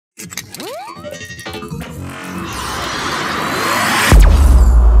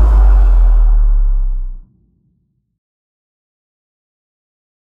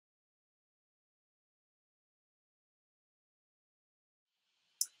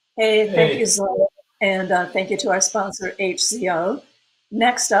Hey, thank you, Hey, Zoe, and thank you to our sponsor, HCO.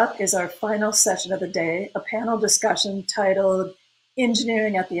 Next up is our final session of the day, a panel discussion titled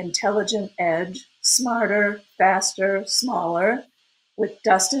Engineering at the Intelligent Edge, Smarter, Faster, Smaller, with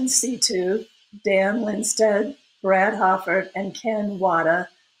Dustin Seetoo, Dan Linstead, Brad Hoffert, and Ken Wada,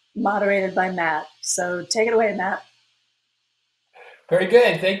 moderated by Matt. So take it away, Matt. very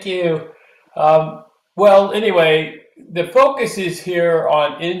good. Thank you. Well, anyway, the focus is here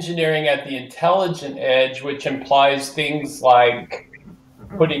on engineering at the intelligent edge, which implies things like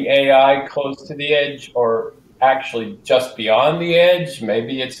putting AI close to the edge or actually just beyond the edge.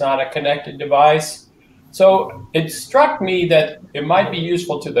 Maybe it's not a connected device. So it struck me that it might be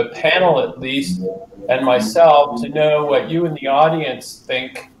useful to the panel at least and myself to know what you in the audience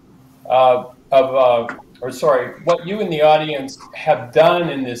think or sorry, what you in the audience have done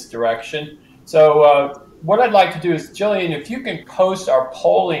in this direction. So what I'd like to do is, Jillian, if you can post our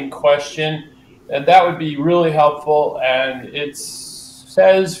polling question, that would be really helpful. And it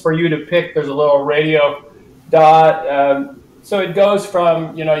says for you to pick, there's a little radio dot. So it goes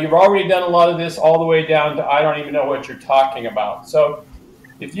from, you've already done a lot of this all the way down to, I don't even know what you're talking about. So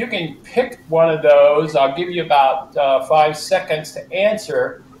if you can pick one of those, I'll give you about 5 seconds to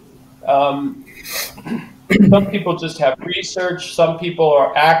answer. Um, some people just have research. Some people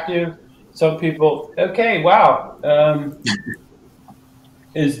are active. Some people, okay, wow.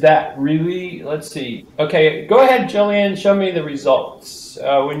 Is that really, let's see. Okay, go ahead, Jillian, show me the results.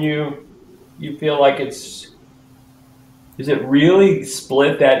 When you feel like is it really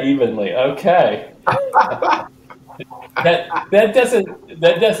split that evenly? Okay. That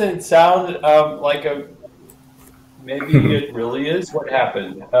doesn't sound like maybe it really is what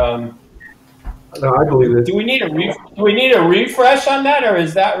happened. No, I believe it. Do we need a refresh on that, or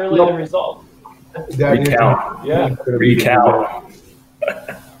is that really the result? Recount. Yeah. Recount.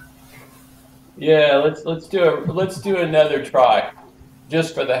 Yeah, let's do another try,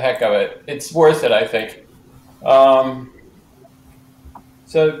 just for the heck of it. It's worth it, I think.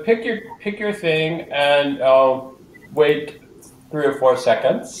 So pick your thing, and I'll wait 3 or 4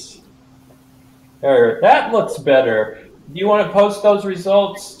 seconds. There, that looks better. Do you want to post those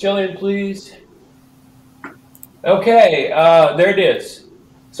results, Jillian, please? Okay, there it is.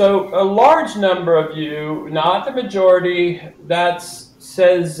 So a large number of you, not the majority, that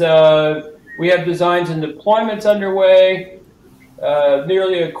says we have designs and deployments underway.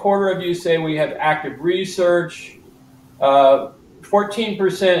 Nearly a quarter of you say we have active research.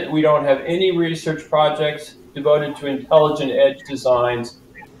 14% we don't have any research projects devoted to intelligent edge designs.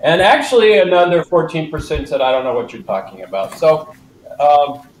 And actually another 14% said, I don't know what you're talking about. So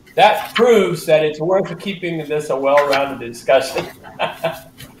that proves that it's worth keeping this a well-rounded discussion.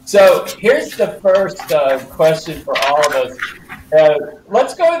 So here's the first question for all of us.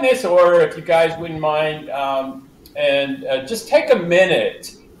 Let's go in this order, if you guys wouldn't mind, and just take a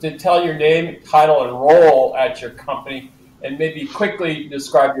minute to tell your name, title, and role at your company, and maybe quickly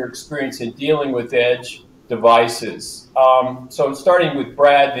describe your experience in dealing with edge devices. So starting with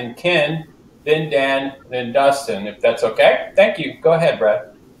Brad, then Ken, then Dan, then Dustin, if that's okay. Thank you. Go ahead, Brad.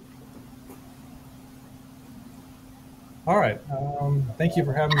 All right. Thank you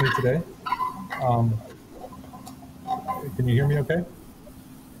for having me today. Can you hear me okay?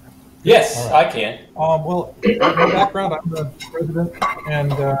 Yes, right. I can. Well, my background, I'm the president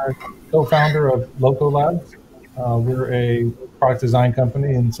and co-founder of Loco Labs. We're a product design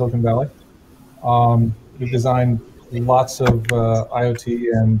company in Silicon Valley. We've designed lots of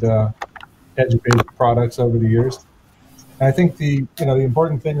IoT and edge-based products over the years. And I think the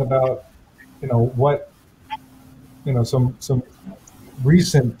important thing about some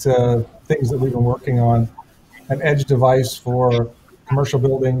recent things that we've been working on, an edge device for commercial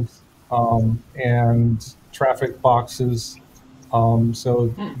buildings and traffic boxes.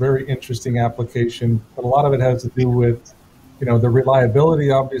 So very interesting application, but a lot of it has to do with, the reliability,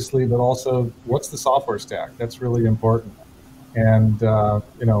 obviously, but also what's the software stack? That's really important. And,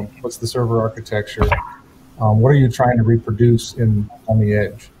 what's the server architecture? What are you trying to reproduce on the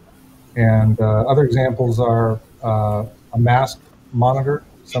edge? And other examples are a mask monitor,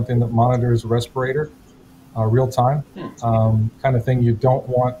 something that monitors a respirator real time, kind of thing. You don't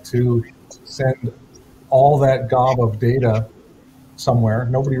want to send all that gob of data somewhere.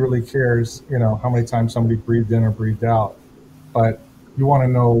 Nobody really cares, how many times somebody breathed in or breathed out, but you want to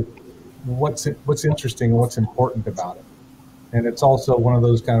know what's interesting and what's important about it. And it's also one of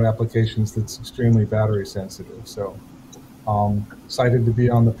those kind of applications that's extremely battery sensitive. So excited to be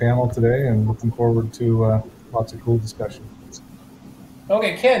on the panel today and looking forward to lots of cool discussion.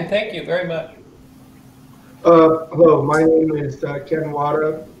 Okay, Ken, thank you very much. Hello, my name is Ken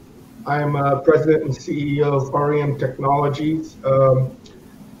Wada. I'm President and CEO of REM Technologies. For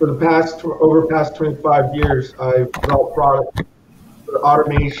the past 25 years, I've developed products for the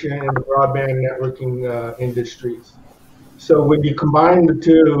automation and the broadband networking industries. So when you combine the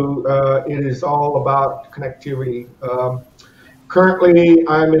two, it is all about connectivity. Currently,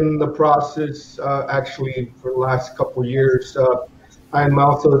 I'm in the process, actually, for the last couple of years. I'm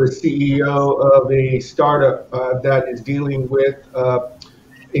also the CEO of a startup that is dealing with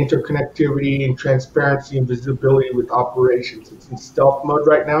interconnectivity and transparency and visibility with operations. It's in stealth mode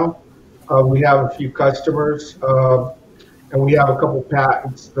right now. We have a few customers, and we have a couple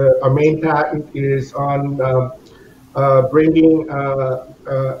patents. Our main patent is on bringing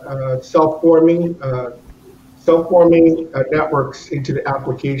self-forming networks into the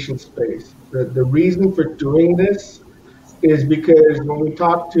application space. The reason for doing this is because when we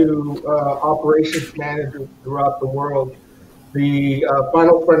talk to operations managers throughout the world, the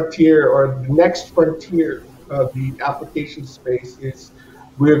final frontier or the next frontier of the application space is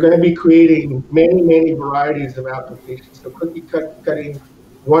we're going to be creating many, many varieties of applications. So cutting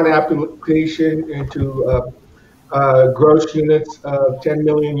one application into gross units of 10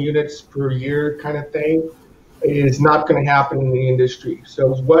 million units per year kind of thing is not going to happen in the industry.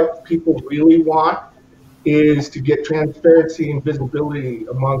 So what people really want is to get transparency and visibility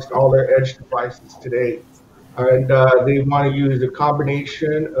amongst all their edge devices today. And they want to use a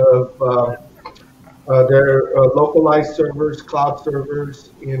combination of their localized servers, cloud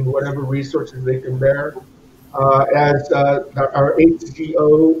servers, in whatever resources they can bear. As our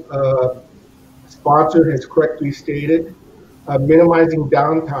HCO sponsor has correctly stated, minimizing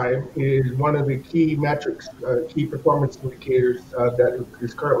downtime is one of the key metrics, key performance indicators that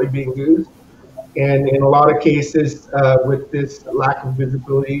is currently being used. And in a lot of cases, with this lack of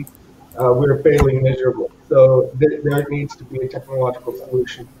visibility, we're failing miserable. So there needs to be a technological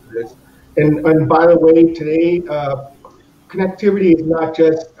solution for this. And by the way, today, connectivity is not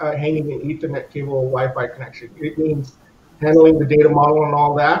just hanging an Ethernet cable or Wi-Fi connection. It means handling the data model and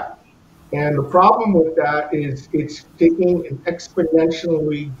all that. And the problem with that is it's taking an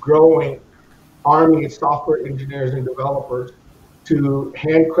exponentially growing army of software engineers and developers to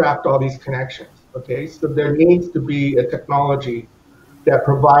handcraft all these connections. Okay, so there needs to be a technology that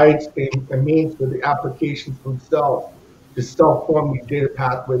provides a means for the applications themselves to self-form these data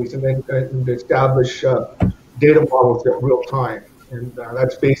pathways and then establish data models at real time. And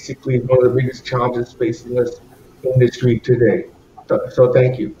that's basically one of the biggest challenges facing this industry today. So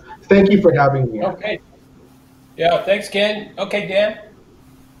thank you. Thank you for having me. Okay. Yeah, thanks, Ken. Okay, Dan.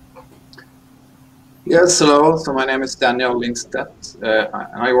 Yes, hello. So my name is Daniel Lindstedt.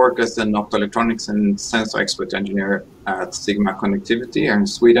 I work as an optoelectronics and sensor expert engineer at Sigma Connectivity here in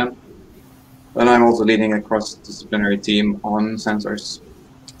Sweden. And I'm also leading a cross-disciplinary team on sensors.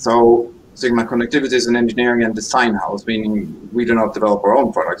 So Sigma Connectivity is an engineering and design house, meaning we do not develop our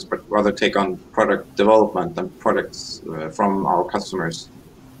own products, but rather take on product development and products from our customers.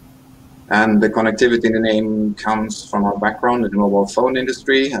 And the connectivity in the name comes from our background in the mobile phone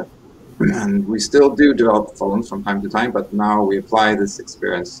industry. And we still do develop phones from time to time, but now we apply this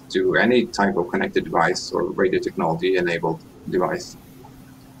experience to any type of connected device or radio technology enabled device.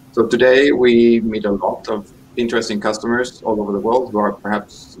 So today we meet a lot of interesting customers all over the world who are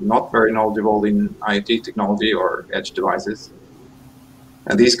perhaps not very knowledgeable in IoT technology or edge devices.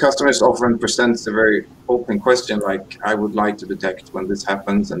 And these customers often present a very open question like, I would like to detect when this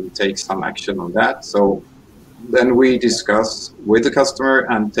happens and take some action on that. So then we discuss with the customer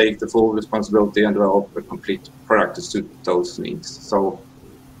and take the full responsibility and develop a complete product to suit those needs. So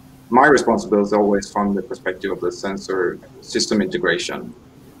my responsibility is always from the perspective of the sensor system integration.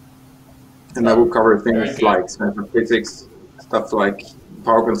 And I will cover things like sensor physics, stuff like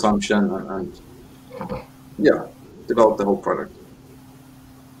power consumption, and yeah, develop the whole product.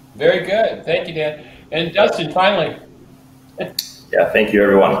 Very good. Thank you, Dan. And Dustin, finally. Yeah, thank you,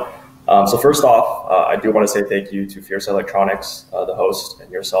 everyone. So first off, I do want to say thank you to Fierce Electronics, the host, and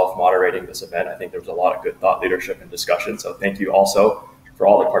yourself moderating this event. I think there was a lot of good thought leadership and discussion. So thank you also for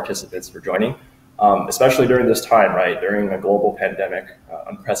all the participants for joining, especially during this time, right? During a global pandemic,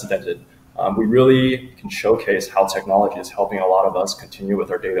 unprecedented. We really can showcase how technology is helping a lot of us continue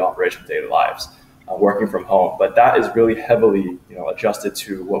with our daily operations, daily lives, working from home. But that is really heavily, adjusted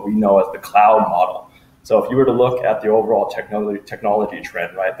to what we know as the cloud model. So if you were to look at the overall technology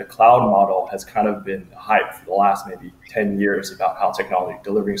trend, right, the cloud model has kind of been hyped for the last maybe 10 years about how technology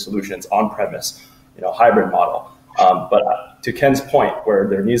delivering solutions on-premise, hybrid model. But to Ken's point, where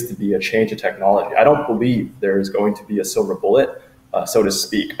there needs to be a change in technology, I don't believe there is going to be a silver bullet, so to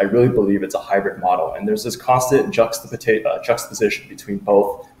speak. I really believe it's a hybrid model. And there's this constant juxtaposition between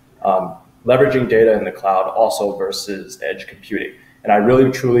both leveraging data in the cloud also versus edge computing. And I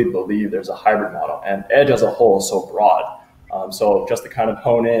really truly believe there's a hybrid model, and edge as a whole is so broad. So just to kind of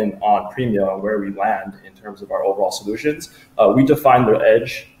hone in on Premio and where we land in terms of our overall solutions, we define the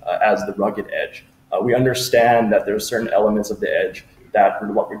edge as the rugged edge. We understand that there are certain elements of the edge that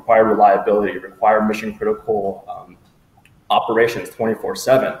require reliability, require mission critical operations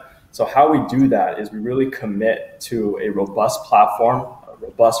 24/7. So how we do that is we really commit to a robust platform, a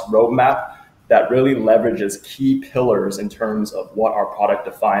robust roadmap that really leverages key pillars in terms of what our product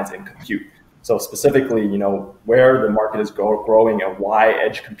defines in compute. So specifically, where the market is growing and why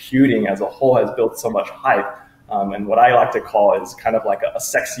edge computing as a whole has built so much hype. And what I like to call is kind of like a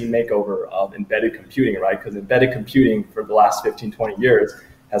sexy makeover of embedded computing, right? Because embedded computing for the last 15, 20 years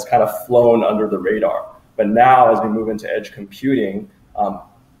has kind of flown under the radar. But now as we move into edge computing,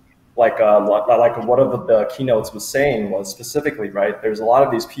 like one of the keynotes was saying was specifically, right, there's a lot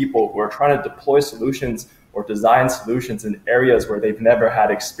of these people who are trying to deploy solutions or design solutions in areas where they've never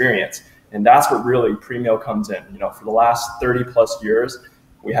had experience. And that's what really Premio comes in. For the last 30 plus years,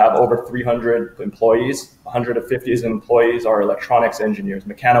 we have over 300 employees. 150 of employees are electronics engineers,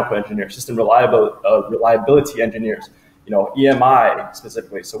 mechanical engineers, system reliability engineers, EMI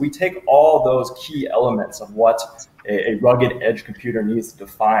specifically. So we take all those key elements of what a rugged edge computer needs to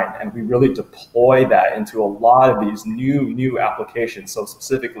define, and we really deploy that into a lot of these new applications. So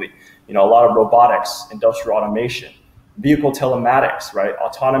specifically, a lot of robotics, industrial automation, vehicle telematics, right?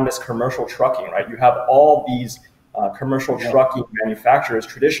 Autonomous commercial trucking, right? You have all these commercial trucking manufacturers.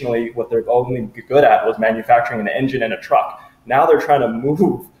 Traditionally, what they're only good at was manufacturing an engine and a truck. Now they're trying to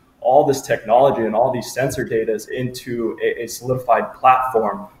move all this technology and all these sensor data into a solidified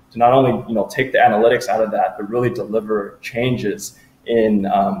platform to not only take the analytics out of that, but really deliver changes in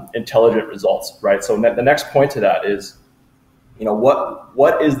intelligent results, right? So the next point to that is,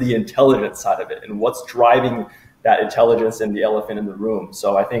 what is the intelligence side of it, and what's driving that intelligence and the elephant in the room?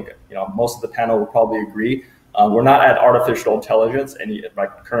 So I think most of the panel will probably agree. We're not at artificial intelligence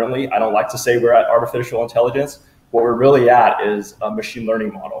currently. I don't like to say we're at artificial intelligence. What we're really at is a machine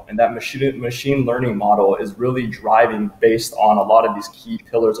learning model. And that machine learning model is really driving based on a lot of these key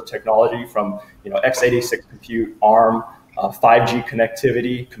pillars of technology from x86 compute, ARM, 5G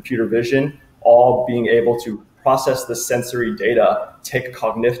connectivity, computer vision, all being able to process the sensory data, take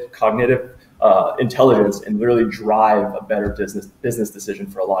cognitive intelligence, and really drive a better business decision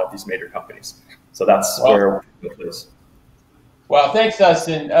for a lot of these major companies. So that's where it is. Well, thanks,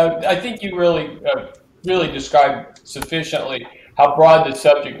 Dustin. I think you really described sufficiently how broad the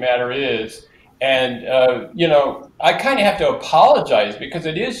subject matter is. And, I kind of have to apologize because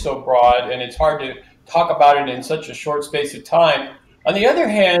it is so broad and it's hard to talk about it in such a short space of time. On the other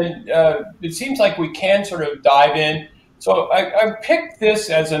hand, it seems like we can sort of dive in. So I picked this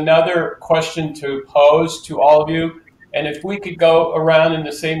as another question to pose to all of you. And if we could go around in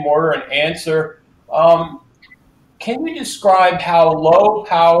the same order and answer, can you describe how low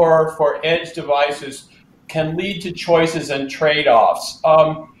power for edge devices can lead to choices and trade-offs?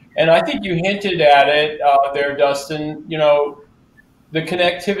 And I think you hinted at it there, Dustin. The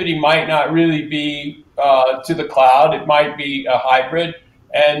connectivity might not really be to the cloud. It might be a hybrid.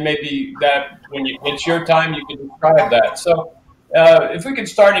 And maybe that when it's your time, you can describe that. So if we could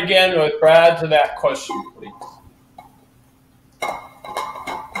start again with Brad to that question, please.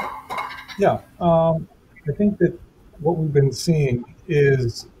 Yeah, I think that what we've been seeing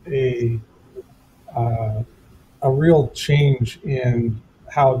is a real change in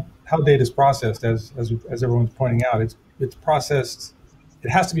how data is processed. As everyone's pointing out, it's processed. It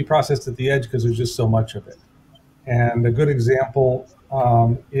has to be processed at the edge because there's just so much of it. And a good example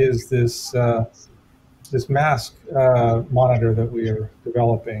is this mask monitor that we are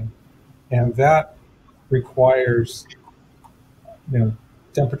developing, and that requires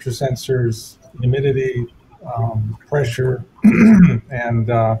temperature sensors, humidity, pressure, and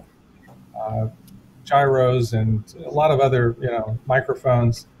gyros, and a lot of other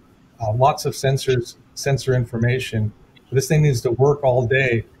microphones, lots of sensor information. This thing needs to work all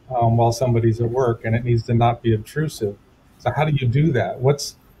day while somebody's at work, and it needs to not be obtrusive. So how do you do that?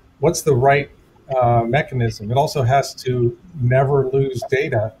 What's the right mechanism? It also has to never lose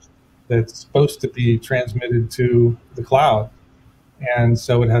data that's supposed to be transmitted to the cloud. And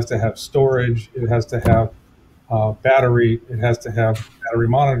so it has to have storage, it has to have battery, it has to have battery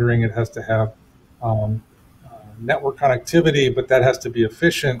monitoring, it has to have network connectivity, but that has to be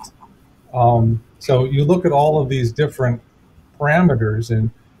efficient. So you look at all of these different parameters,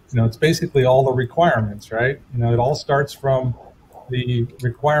 and it's basically all the requirements, right? It all starts from the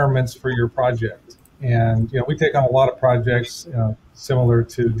requirements for your project. And we take on a lot of projects similar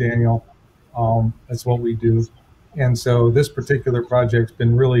to Daniel. That's what we do. And so this particular project's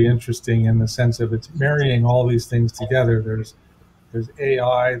been really interesting in the sense of it's marrying all these things together. There's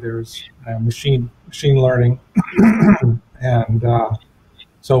AI, there's machine learning, and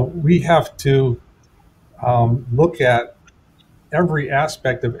so we have to look at every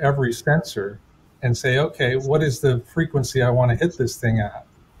aspect of every sensor and say, okay, what is the frequency I want to hit this thing at?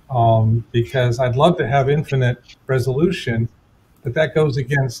 Because I'd love to have infinite resolution, but that goes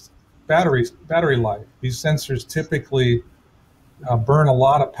against battery life. These sensors typically burn a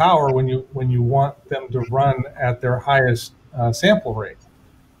lot of power when you want them to run at their highest sample rate,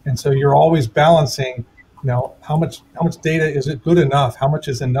 and so you're always balancing. How much data is it good enough? How much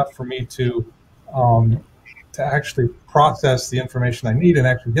is enough for me to actually process the information I need and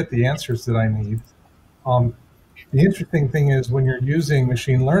actually get the answers that I need? The interesting thing is when you're using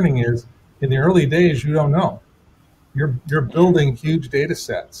machine learning is in the early days you don't know. You're building huge data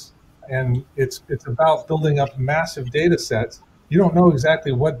sets, and it's about building up massive data sets. You don't know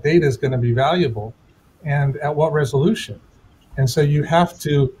exactly what data is going to be valuable and at what resolution. And so you have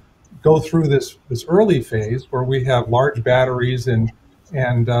to go through this early phase where we have large batteries and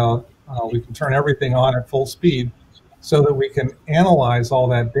we can turn everything on at full speed so that we can analyze all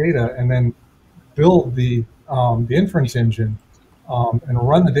that data and then build the inference engine and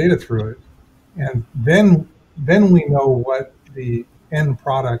run the data through it. And then we know what the end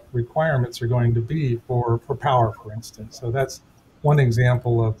product requirements are going to be for power, for instance. So that's one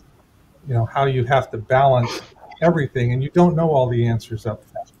example of how you have to balance everything, and you don't know all the answers up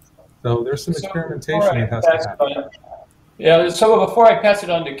front. So there's some experimentation that has to happen. Yeah, so before I pass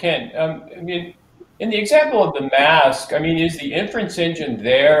it on to Ken, I mean, in the example of the mask, I mean, is the inference engine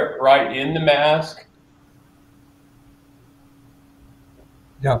there right in the mask?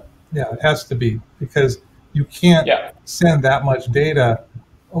 Yeah, it has to be, because you can't send that much data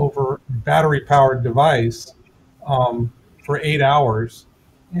over a battery-powered device for 8 hours.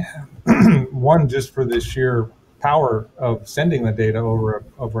 One, just for the sheer power of sending the data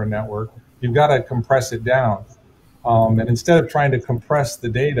over a network. You've got to compress it down. And instead of trying to compress the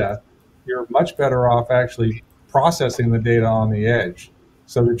data, you're much better off actually processing the data on the edge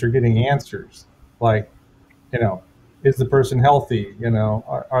so that you're getting answers like, is the person healthy?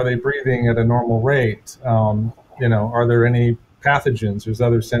 Are they breathing at a normal rate? Are there any pathogens? There's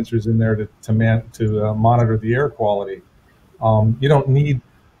other sensors in there to monitor the air quality. You don't need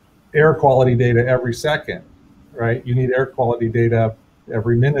air quality data every second, right? You need air quality data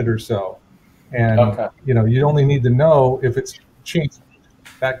every minute or so. And, you only need to know if it's changed,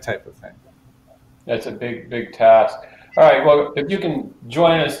 that type of thing. That's a big task. All right, well, if you can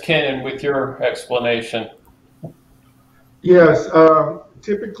join us, Ken, with your explanation. Yes,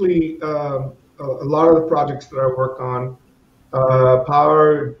 typically a lot of the projects that I work on,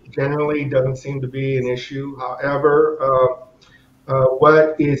 power generally doesn't seem to be an issue. However,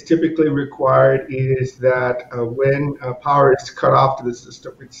 what is typically required is that when power is cut off to the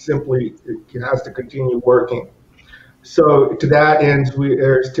system, it has to continue working. So to that end,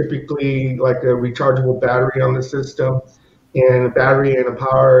 there's typically like a rechargeable battery on the system, and a battery and a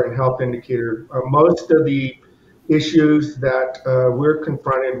power and health indicator. Most of the issues that we're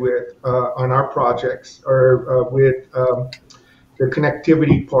confronted with on our projects are with the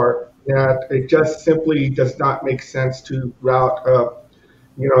connectivity part, that it just simply does not make sense to route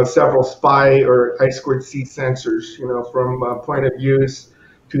several SPI or I2C sensors, from point of use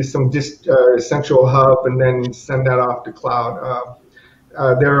to some central hub, and then send that off to cloud.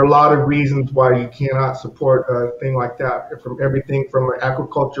 There are a lot of reasons why you cannot support a thing like that, from everything from an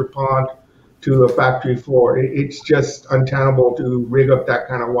agriculture pond to a factory floor. It's just untenable to rig up that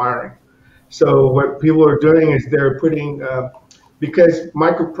kind of wiring. So what people are doing is they're putting, because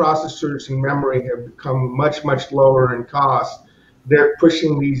microprocessors and memory have become much lower in cost, they're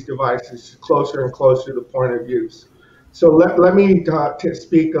pushing these devices closer and closer to the point of use. So let me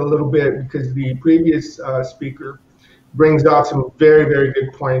speak a little bit, because the previous speaker brings out some very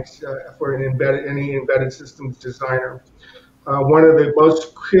good points for any embedded systems designer. One of the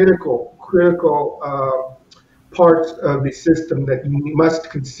most critical parts of the system that you must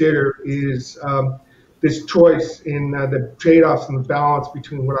consider is this choice in the trade-offs and the balance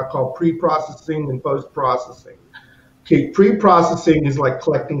between what I call pre-processing and post-processing. Okay, pre-processing is like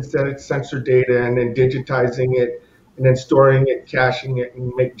collecting sensor data and then digitizing it and then storing it, caching it,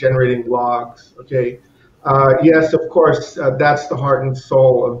 and generating logs. Okay, yes, of course, that's the heart and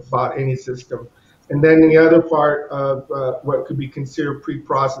soul of about any system. And then the other part of what could be considered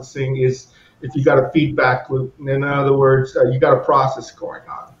pre-processing is if you got a feedback loop. In other words, you got a process going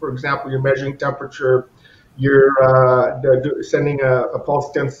on. For example, you're measuring temperature, you're sending a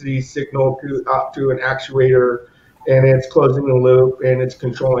pulse density signal out to an actuator, and it's closing the loop and it's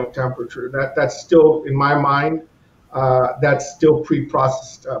controlling temperature. That's still, in my mind, that's still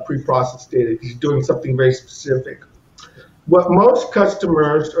pre-processed data. He's doing something very specific. What most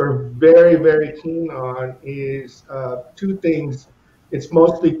customers are very, very keen on is two things. It's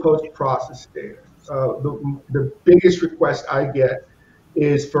mostly post-process data. The biggest request I get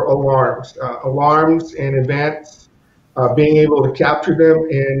is for alarms, alarms and events, being able to capture them.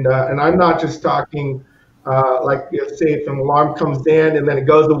 And I'm not just talking like, say, if an alarm comes in and then it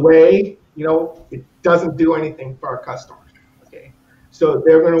goes away, it doesn't do anything for our customers. Okay, so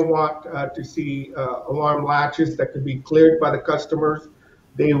they're going to want to see alarm latches that could be cleared by the customers.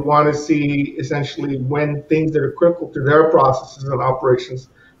 They want to see essentially when things that are critical to their processes and operations,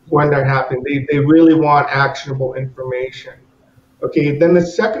 when they're happening. They really want actionable information. Okay, then the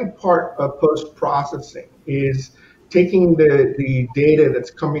second part of post-processing is taking the data that's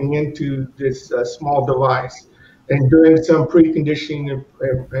coming into this small device and doing some preconditioning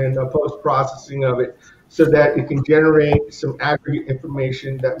and post-processing of it so that it can generate some aggregate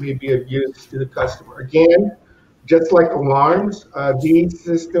information that may be of use to the customer. Again, just like alarms, these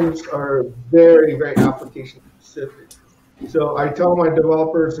systems are very, very application specific. So I tell my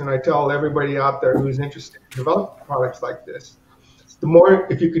developers and I tell everybody out there who's interested in developing products like this, the more,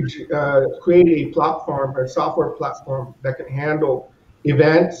 if you could create a platform, a software platform that can handle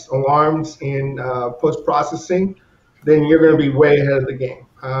events, alarms, and post-processing, then you're going to be way ahead of the game.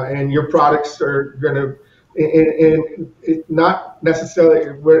 And your products are going to, and not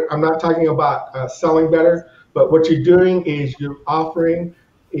necessarily, I'm not talking about selling better, but what you're doing is you're offering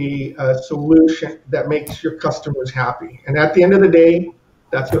a solution that makes your customers happy. And at the end of the day,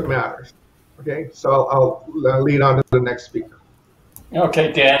 that's what matters. Okay, so I'll lead on to the next speaker.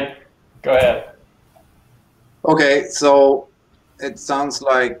 Okay, Dan, go ahead. Okay, so it sounds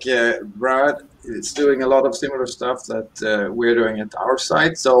like Brad is doing a lot of similar stuff that we're doing at our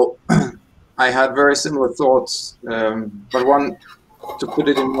site. So I had very similar thoughts, but one to put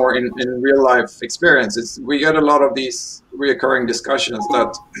it in more in real life experiences. We get a lot of these reoccurring discussions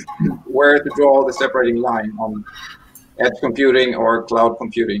that where to draw the separating line on edge computing or cloud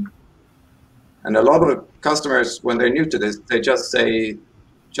computing. And a lot of customers, when they're new to this, they just say,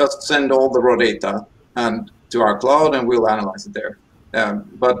 just send all the raw data and to our cloud and we'll analyze it there.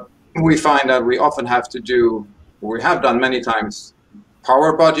 But we find that we often have to do, we have done many times,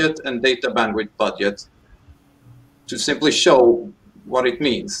 power budget and data bandwidth budget to simply show what it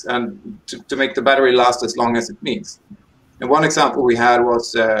means and to make the battery last as long as it needs. And one example we had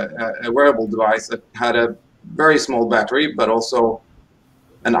was a wearable device that had a very small battery, but also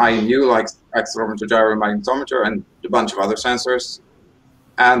an IMU like accelerometer, gyro, magnetometer, and a bunch of other sensors.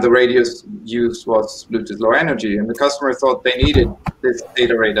 And the radio used was Bluetooth Low Energy. And the customer thought they needed this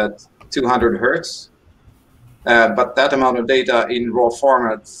data rate at 200 hertz. But that amount of data in raw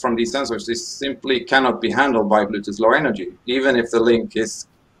format from these sensors is simply cannot be handled by Bluetooth Low Energy, even if the link is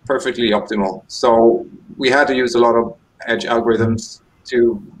perfectly optimal. So we had to use a lot of edge algorithms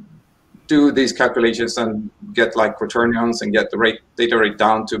to do these calculations and get like quaternions and get the data rate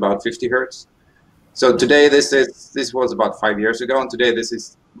down to about 50 hertz. So today this was about 5 years ago, and today this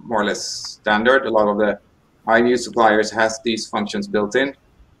is more or less standard. A lot of the IMU suppliers has these functions built in,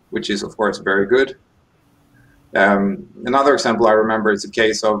 which is of course very good. Another example I remember is a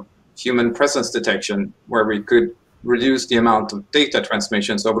case of human presence detection, where we could reduce the amount of data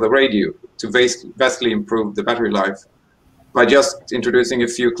transmissions over the radio to vastly improve the battery life by just introducing a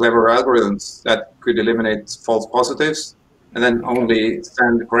few clever algorithms that could eliminate false positives and then only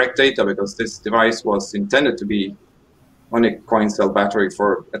send correct data, because this device was intended to be on a coin cell battery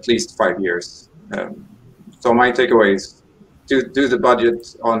for at least 5 years. So my takeaway is do the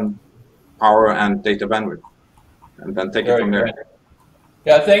budget on power and data bandwidth, and then take it from there.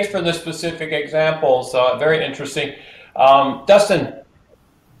 Yeah, thanks for the specific examples. Very interesting. Dustin.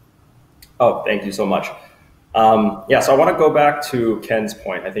 Oh, thank you so much. Yeah, so I want to go back to Ken's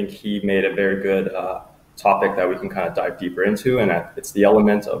point. I think he made a very good topic that we can kind of dive deeper into, and it's the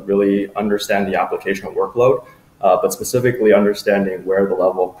element of really understanding the application workload, but specifically understanding where the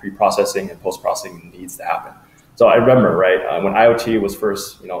level of pre-processing and post-processing needs to happen. So I remember, right, when IoT was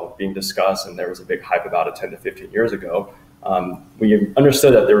first, being discussed, and there was a big hype about it 10 to 15 years ago, we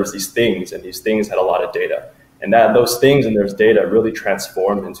understood that there was these things, and these things had a lot of data. And that those things and there's data really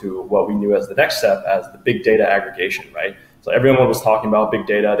transformed into what we knew as the next step as the big data aggregation, right? So everyone was talking about big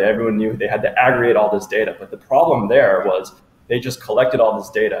data. Everyone knew they had to aggregate all this data. But the problem there was they just collected all this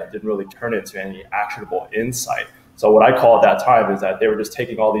data and didn't really turn it into any actionable insight. So what I call at that time is that they were just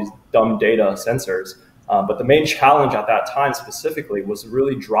taking all these dumb data sensors. But the main challenge at that time specifically was to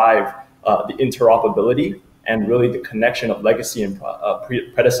really drive the interoperability and really the connection of legacy and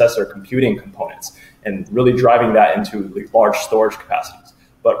predecessor computing components, and really driving that into large storage capacities.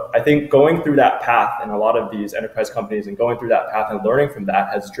 But I think going through that path, and a lot of these enterprise companies, and going through that path and learning from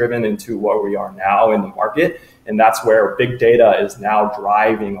that has driven into where we are now in the market. And that's where big data is now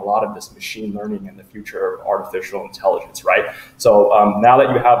driving a lot of this machine learning and the future of artificial intelligence, right? So now that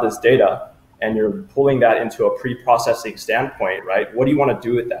you have this data and you're pulling that into a pre-processing standpoint, right? What do you want to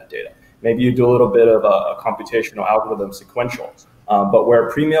do with that data? Maybe you do a little bit of a computational algorithm sequential. But where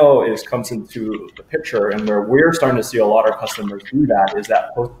Premio comes into the picture, and where we're starting to see a lot of customers do that, is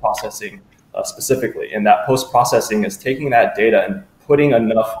that post-processing specifically. And that post-processing is taking that data and putting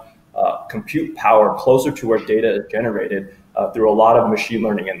enough compute power closer to where data is generated through a lot of machine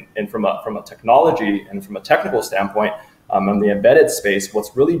learning. And from a technology and from a technical standpoint, in the embedded space,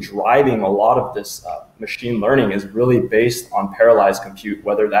 what's really driving a lot of this machine learning is really based on parallelized compute,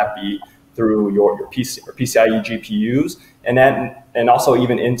 whether that be through your PCIe GPUs, and also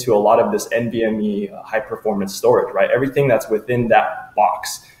even into a lot of this NVMe high performance storage, right? Everything that's within that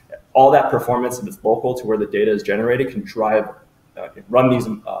box, all that performance that's local to where the data is generated can run these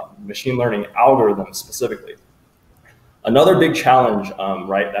machine learning algorithms specifically. Another big challenge,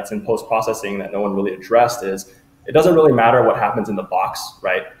 right, that's in post-processing that no one really addressed is it doesn't really matter what happens in the box,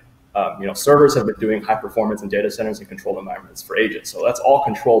 right? Servers have been doing high performance in data centers and controlled environments for ages. So that's all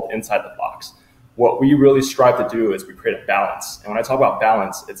controlled inside the box. What we really strive to do is we create a balance. And when I talk about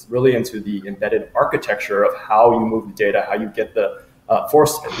balance, it's really into the embedded architecture of how you move the data, how you get the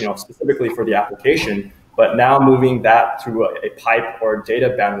specifically for the application, but now moving that through a pipe or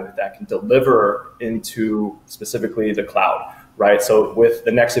data bandwidth that can deliver into specifically the cloud, right? So with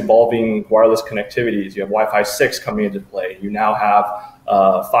the next evolving wireless connectivities, you have Wi-Fi 6 coming into play. You now have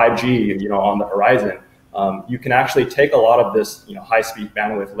 5G, on the horizon. You can actually take a lot of this, high-speed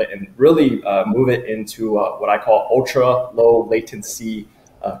bandwidth and really move it into what I call ultra-low latency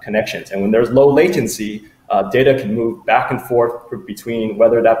connections. And when there's low latency, data can move back and forth between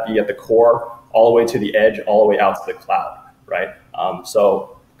whether that be at the core, all the way to the edge, all the way out to the cloud, right?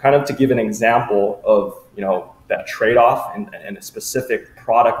 So kind of to give an example of, that trade-off and a specific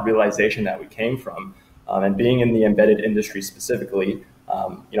product realization that we came from, and being in the embedded industry specifically,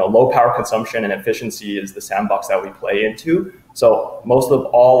 low power consumption and efficiency is the sandbox that we play into. So most of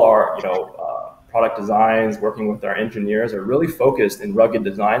all our, product designs, working with our engineers, are really focused in rugged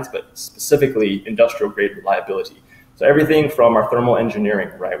designs, but specifically industrial grade reliability. So everything from our thermal engineering,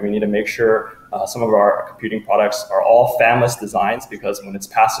 right? We need to make sure some of our computing products are all fanless designs, because when it's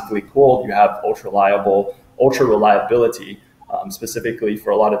passively cooled, you have ultra reliability, specifically for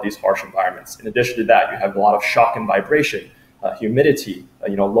a lot of these harsh environments. In addition to that, you have a lot of shock and vibration, humidity,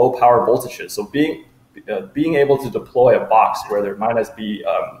 low power voltages. So being able to deploy a box where there might not be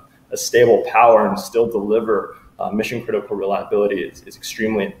a stable power and still deliver mission critical reliability is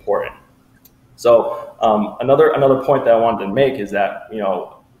extremely important. So another point that I wanted to make is that,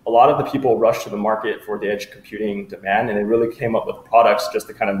 a lot of the people rushed to the market for the edge computing demand, and they really came up with products just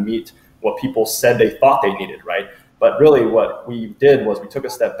to kind of meet what people said they thought they needed, right? But really what we did was we took a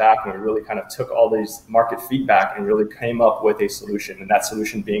step back and we really kind of took all these market feedback and really came up with a solution, and that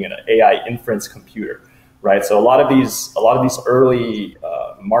solution being an AI inference computer, right? So a lot of these early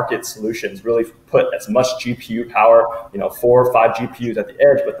market solutions really put as much GPU power, 4 or 5 GPUs at the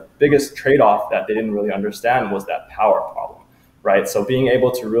edge, but the biggest trade-off that they didn't really understand was that power problem, right? So being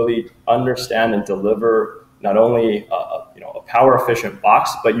able to really understand and deliver not only a power efficient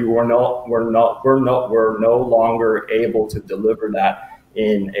box, but we're no longer able to deliver that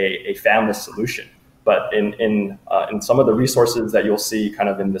in a fanless solution. But in some of the resources that you'll see kind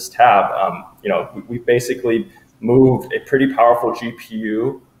of in this tab, we basically moved a pretty powerful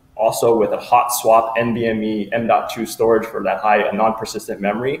GPU, also with a hot swap NVMe M.2 storage for that high non-persistent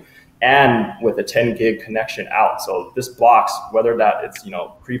memory, and with a 10 gig connection out. So this box, whether that it's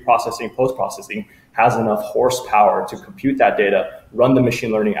pre-processing, post-processing, has enough horsepower to compute that data, run the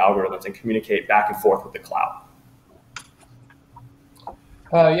machine learning algorithms, and communicate back and forth with the cloud.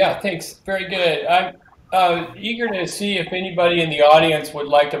 Yeah, thanks. Very good. I'm eager to see if anybody in the audience would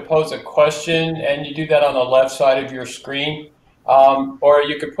like to pose a question, and you do that on the left side of your screen, or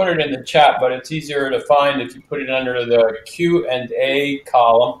you could put it in the chat, but it's easier to find if you put it under the Q&A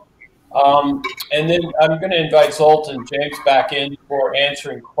column. And then I'm going to invite Zolt and James back in for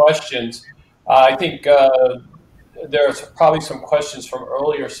answering questions. I think there's probably some questions from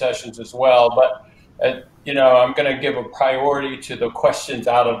earlier sessions as well, but I'm going to give a priority to the questions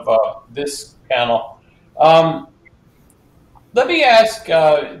out of this panel. Let me ask,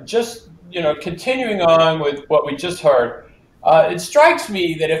 continuing on with what we just heard, it strikes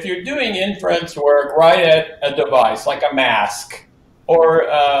me that if you're doing inference work right at a device, like a mask, or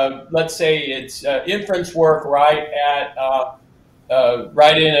let's say it's inference work right at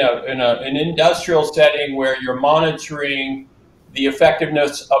in an industrial setting where you're monitoring the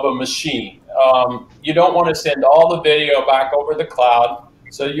effectiveness of a machine. You don't want to send all the video back over the cloud,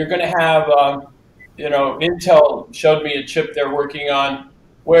 so you're going to have, Intel showed me a chip they're working on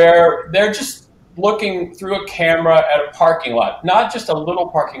where they're just looking through a camera at a parking lot, not just a little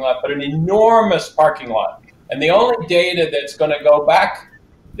parking lot, but an enormous parking lot. And the only data that's going to go back,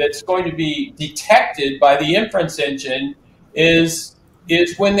 that's going to be detected by the inference engine is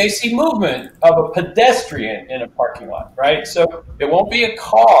when they see movement of a pedestrian in a parking lot, right? So it won't be a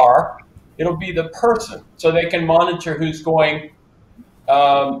car, it'll be the person. So they can monitor who's going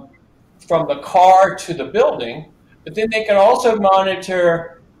from the car to the building, but then they can also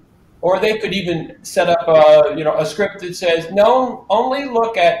monitor, or they could even set up a script that says, no, only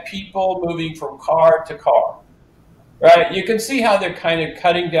look at people moving from car to car, right? You can see how they're kind of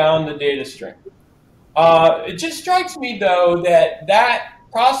cutting down the data stream. It just strikes me, though, that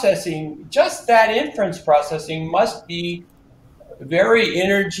processing, just that inference processing, must be very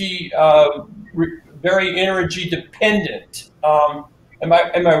energy dependent. Am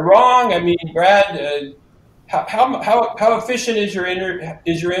I wrong? I mean, Brad, how efficient is your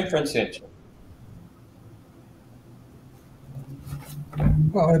inference engine?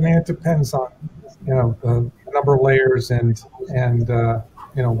 Well, I mean, it depends on the number of layers and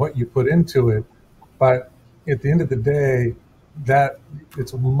what you put into it. But at the end of the day, that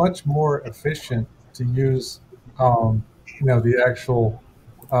it's much more efficient to use the actual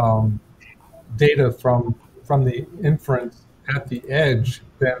data from the inference at the edge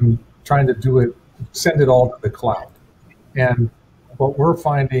than trying to send it all to the cloud. And what we're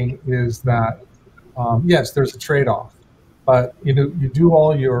finding is that yes, there's a trade-off, but you do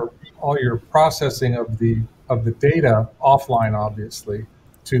all your processing of the data offline, obviously,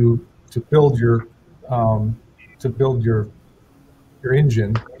 to build your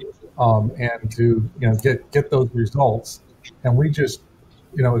engine and to get those results, and we just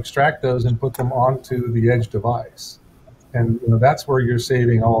extract those and put them onto the edge device, and that's where you're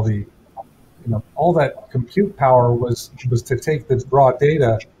saving all the all that compute power was to take this raw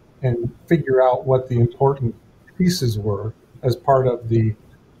data and figure out what the important pieces were as part of the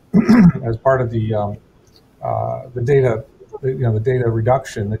the data the data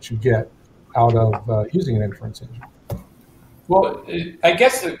reduction that you get out of using an inference engine. Well, I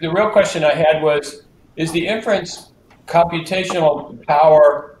guess the real question I had was, is the inference computational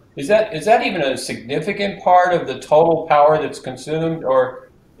power, is that even a significant part of the total power that's consumed, or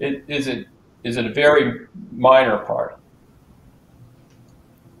is it a very minor part?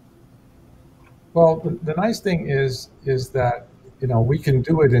 Well, the nice thing is that we can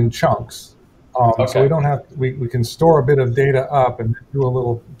do it in chunks. Okay. So we don't have we can store a bit of data up and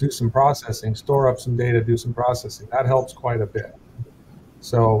do some processing, store up some data, do some processing. That helps quite a bit.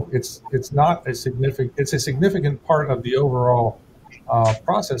 So it's not a significant part of the overall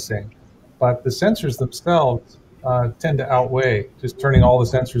processing, but the sensors themselves tend to outweigh just turning all the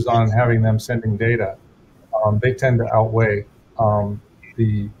sensors on and having them sending data. They tend to outweigh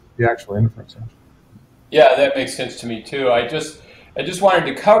the actual inference engine. Yeah, that makes sense to me too. I just wanted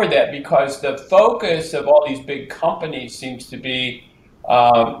to cover that because the focus of all these big companies seems to be,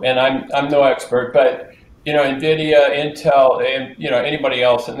 and I'm no expert, but NVIDIA, Intel, and anybody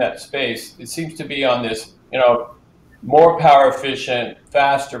else in that space, it seems to be on this more power efficient,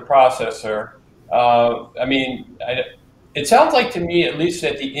 faster processor. It sounds like to me, at least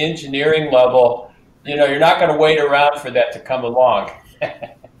at the engineering level, you're not going to wait around for that to come along.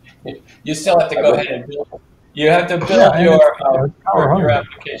 You still have to go ahead and build. You have to build your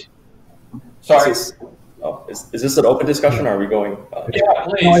application. Sorry. Is this an open discussion, or are we going? Yeah,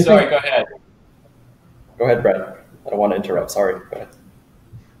 please. No, sorry, go ahead. Go ahead, Brad. I don't want to interrupt. Sorry. Go ahead.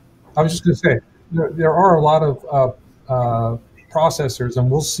 I was just going to say, there are a lot of processors, and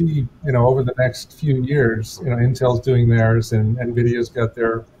we'll see, over the next few years, Intel's doing theirs, and NVIDIA's got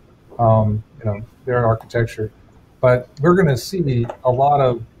their, their architecture. But we're going to see a lot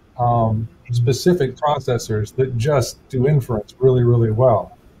of specific processors that just do inference really, really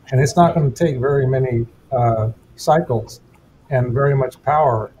well. And it's not going to take very many cycles and very much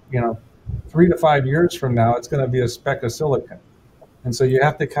power. 3 to 5 years from now, it's going to be a speck of silicon. And so you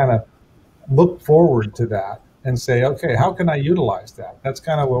have to kind of look forward to that and say, okay, how can I utilize that? That's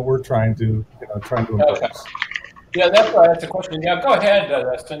kind of what we're trying to embrace. Okay. Yeah, that's why that's a question. Yeah, go ahead,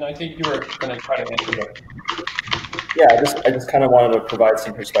 Dustin. I think you were going to try to answer that. Yeah, I just kind of wanted to provide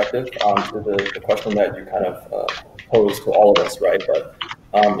some perspective to the question that you kind of posed to all of us, right? But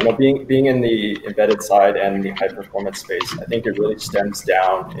being in the embedded side and the high performance space, I think it really stems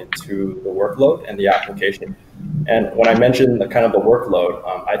down into the workload and the application. And when I mentioned the kind of the workload,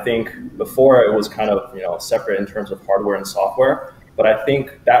 I think before it was kind of separate in terms of hardware and software. But I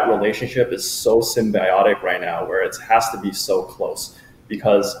think that relationship is so symbiotic right now, where it has to be so close.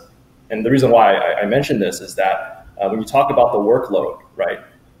 And the reason why I mentioned this is that when you talk about the workload, right,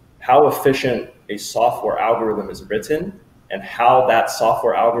 how efficient a software algorithm is written and how that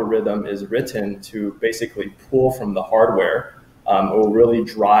software algorithm is written to basically pull from the hardware will really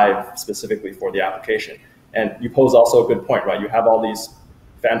drive specifically for the application. And you pose also a good point, right? You have all these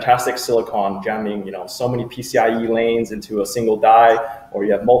fantastic silicon jamming, so many PCIe lanes into a single die, or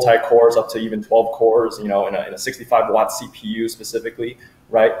you have multi-cores up to even 12 cores, in a 65-watt CPU specifically,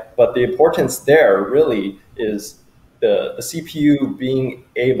 right? But the importance there really is the CPU being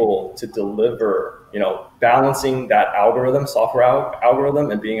able to deliver, balancing that algorithm, software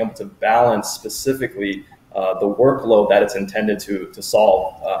algorithm, and being able to balance specifically the workload that it's intended to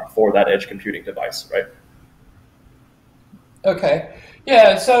solve for that edge computing device, right? Okay.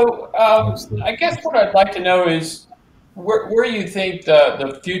 Yeah, so I guess what I'd like to know is where you think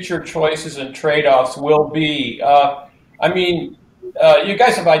the future choices and trade-offs will be. You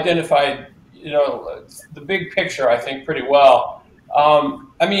guys have identified, the big picture, I think, pretty well.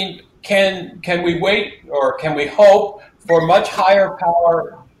 Can we wait, or can we hope for much higher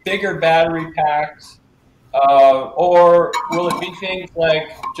power, bigger battery packs, or will it be things like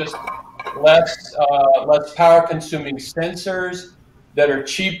just less power consuming sensors that are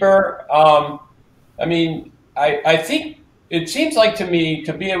cheaper? I think it seems like to me,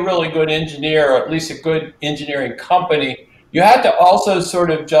 to be a really good engineer, or at least a good engineering company, you have to also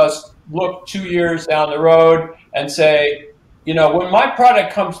sort of just look 2 years down the road and say, when my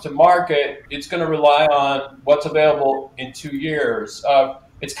product comes to market, it's going to rely on what's available in 2 years.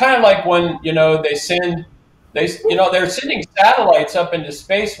 It's kind of like when they're sending satellites up into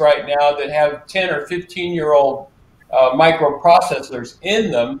space right now that have 10 or 15-year-old microprocessors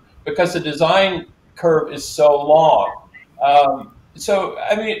in them because the design curve is so long. How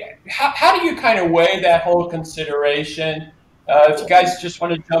do you kind of weigh that whole consideration? If you guys just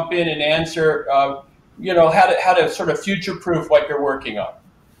want to jump in and answer, how to sort of future-proof what you're working on.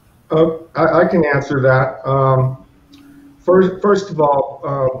 I can answer that. First of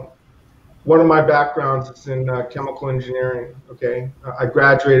all, one of my backgrounds is in chemical engineering. Okay, I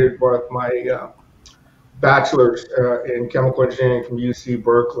graduated with my bachelor's in chemical engineering from UC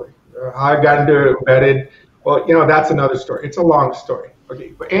Berkeley. How I got into embedded, well, that's another story. It's a long story.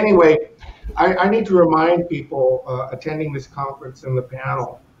 Okay, but anyway, I need to remind people attending this conference and the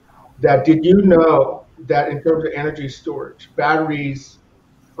panel that did you know that in terms of energy storage, batteries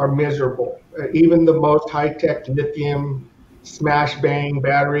are miserable. Even the most high-tech lithium smash bang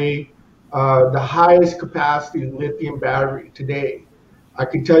battery, the highest capacity lithium battery today, I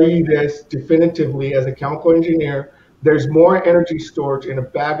can tell you this definitively as a chemical engineer, there's more energy storage in a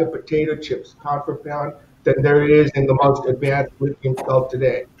bag of potato chips, pound for pound, than there is in the most advanced lithium cell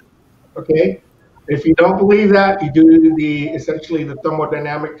today. Okay? If you don't believe that, you do essentially the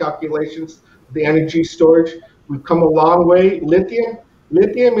thermodynamic calculations, the energy storage. We've come a long way. Lithium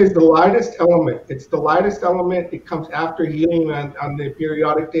is the lightest element. It's the lightest element. It comes after helium on the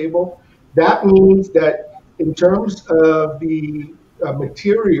periodic table. That means that in terms of the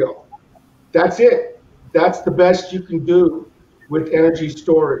material, that's it. That's the best you can do with energy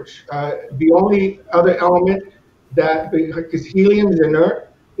storage. The only other element because helium is inert,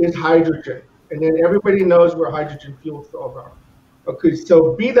 is hydrogen. And then everybody knows where hydrogen fuel cells are. Okay,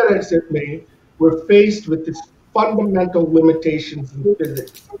 so be that as it may, we're faced with this fundamental limitations in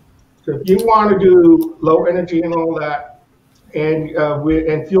physics. So if you want to do low energy and all that,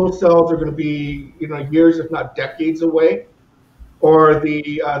 and fuel cells are going to be years, if not decades away, or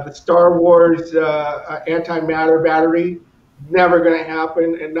the Star Wars antimatter battery, never going to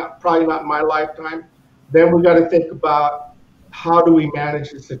happen, and probably not in my lifetime. Then we got to think about how do we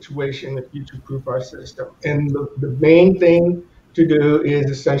manage the situation and future-proof our system. And the main thing to do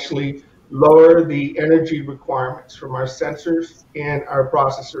is essentially lower the energy requirements from our sensors and our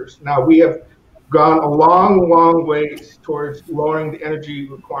processors. Now, we have gone a long ways towards lowering the energy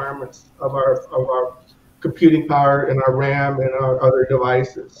requirements of our computing power and our RAM and our other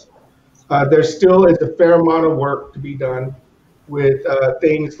devices. There still is a fair amount of work to be done with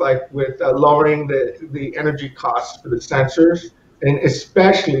things like with lowering the energy costs for the sensors, and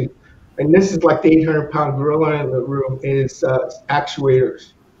especially, and this is like the 800-pound gorilla in the room, is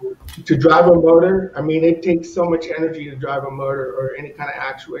actuators. To drive a motor, I mean, it takes so much energy to drive a motor or any kind of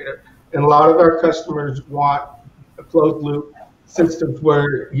actuator. And a lot of our customers want a closed loop systems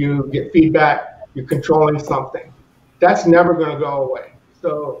where you get feedback, you're controlling something. That's never going to go away.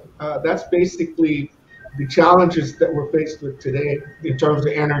 So that's basically the challenges that we're faced with today in terms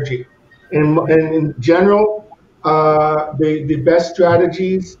of energy. And in general, the best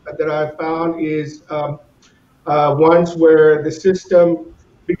strategies that I've found is ones where the system,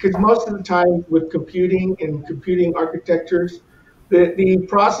 because most of the time with computing and computing architectures, the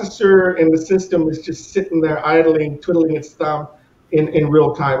processor and the system is just sitting there idling, twiddling its thumb in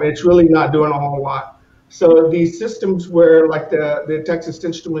real time. It's really not doing a whole lot. So these systems where, like the Texas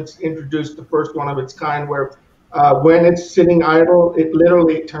Instruments introduced the first one of its kind, where when it's sitting idle, it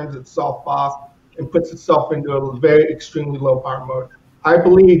literally turns itself off and puts itself into a very extremely low power mode. I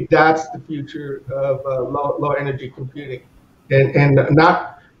believe that's the future of low energy computing, and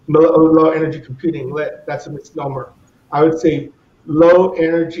not low energy computing. That's a misnomer. I would say low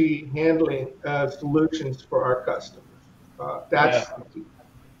energy handling solutions for our customers. That's the key.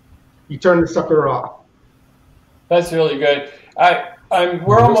 You turn the sucker off. That's really good.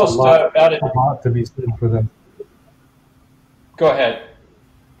 We're almost out of. A lot to be said for them. Go ahead.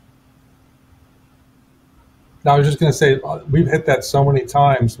 Now, I was just going to say, we've hit that so many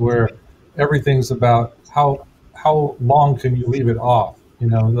times where everything's about how long can you leave it off? You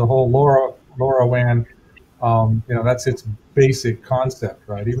know, the whole LoRaWAN, you know, that's its basic concept,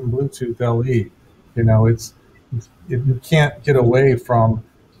 right? Even Bluetooth LE, you know, you can't get away from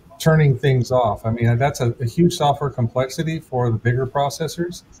turning things off. I mean, that's a huge software complexity for the bigger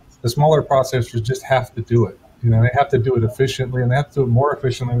processors. The smaller processors just have to do it. You know, they have to do it efficiently, and they have to do it more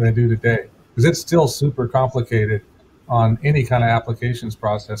efficiently than they do today. Because it's still super complicated on any kind of applications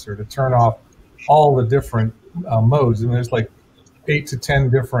processor to turn off all the different modes. And there's like 8 to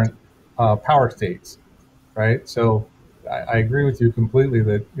 10 different power states, right? So I agree with you completely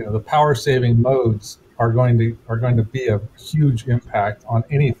that, you know, the power saving modes are going to be a huge impact on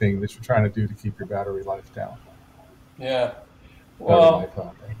anything that you're trying to do to keep your battery life down. Yeah. Well,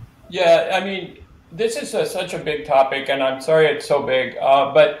 yeah, I mean, this is such a big topic, and I'm sorry it's so big,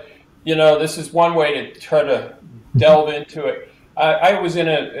 but you know, this is one way to try to delve into it. I was in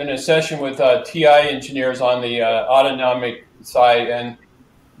a session with TI engineers on the autonomic side, and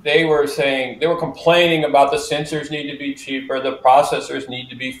they were complaining about the sensors need to be cheaper, the processors need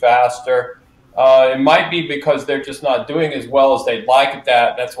to be faster. It might be because they're just not doing as well as they'd like at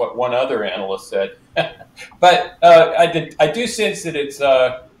that. That's what one other analyst said. But I do sense that it's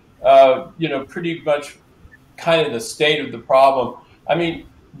you know, pretty much kind of the state of the problem. I mean,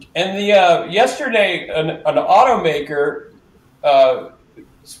 and yesterday an automaker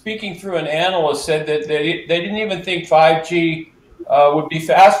speaking through an analyst said that they didn't even think 5G would be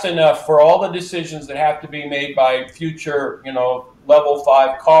fast enough for all the decisions that have to be made by future, you know, level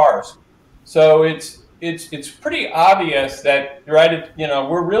 5 cars. So it's pretty obvious that, right, you know,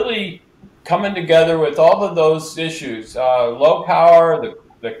 we're really coming together with all of those issues, low power,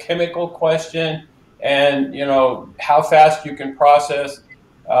 the chemical question, and, you know, how fast you can process.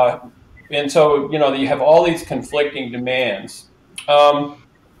 And so, you know, you have all these conflicting demands.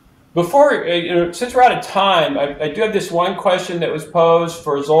 Before, you know, since we're out of time, I do have this one question that was posed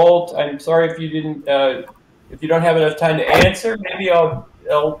for Zolt. I'm sorry if you didn't, if you don't have enough time to answer. Maybe I'll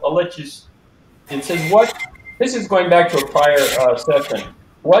let you. It says, this is going back to a prior session.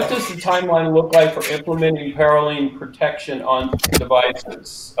 What does the timeline look like for implementing paralleling protection on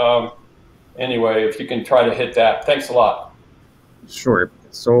devices? Anyway, if you can try to hit that. Thanks a lot. Sure.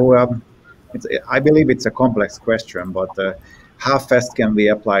 So I believe it's a complex question, but how fast can we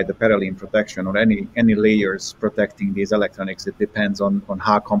apply the paralleling protection or any layers protecting these electronics? It depends on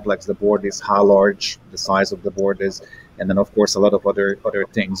how complex the board is, how large the size of the board is, and then of course a lot of other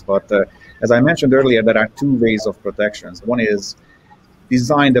things. But as I mentioned earlier, there are two ways of protections. One is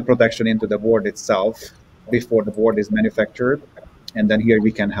design the protection into the board itself before the board is manufactured, and then here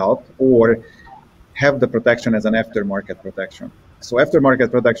we can help, or have the protection as an aftermarket protection. So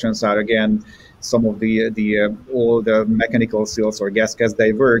aftermarket protections are, again, some of all the mechanical seals or gaskets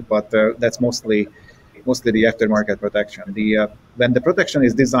they work, but that's mostly the aftermarket protection. When the protection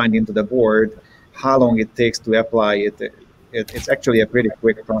is designed into the board, how long it takes to apply it, it's actually a pretty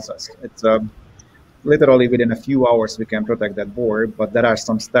quick process. literally within a few hours we can protect that board, but there are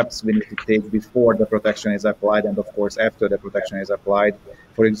some steps we need to take before the protection is applied and of course after the protection is applied.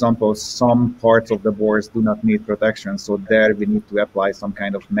 For example, some parts of the boards do not need protection, so there we need to apply some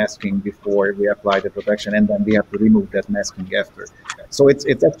kind of masking before we apply the protection, and then we have to remove that masking after. So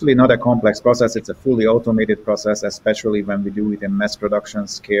it's actually not a complex process, it's a fully automated process, especially when we do it in mass production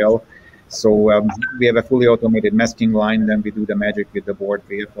scale. So we have a fully automated masking line, then we do the magic with the board,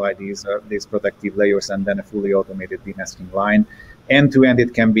 we apply these protective layers, and then a fully automated demasking line. End to end,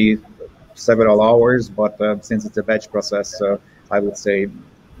 it can be several hours, but since it's a batch process, I would say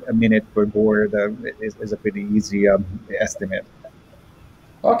a minute per board is a pretty easy estimate.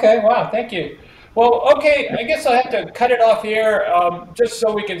 Okay, wow, thank you. Well, okay, I guess I'll have to cut it off here just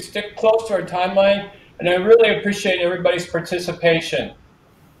so we can stick close to our timeline. And I really appreciate everybody's participation.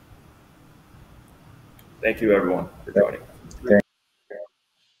 Thank you, everyone, for joining.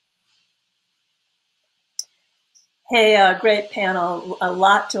 Hey, great panel. A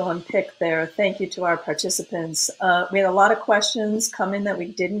lot to unpick there. Thank you to our participants. We had a lot of questions come in that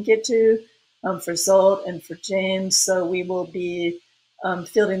we didn't get to for Zolt and for James, so we will be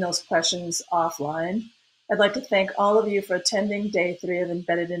fielding those questions offline. I'd like to thank all of you for attending Day 3 of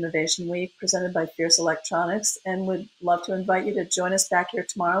Embedded Innovation Week presented by Fierce Electronics, and would love to invite you to join us back here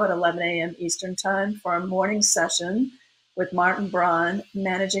tomorrow at 11 a.m. Eastern Time for our morning session with Martin Braun,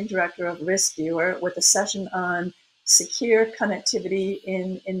 Managing Director of Risk Viewer, with a session on secure connectivity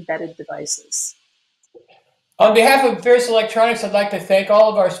in embedded devices. On behalf of Fierce Electronics, I'd like to thank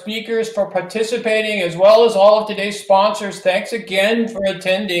all of our speakers for participating, as well as all of today's sponsors. Thanks again for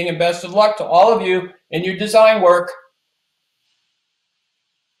attending, and best of luck to all of you in your design work.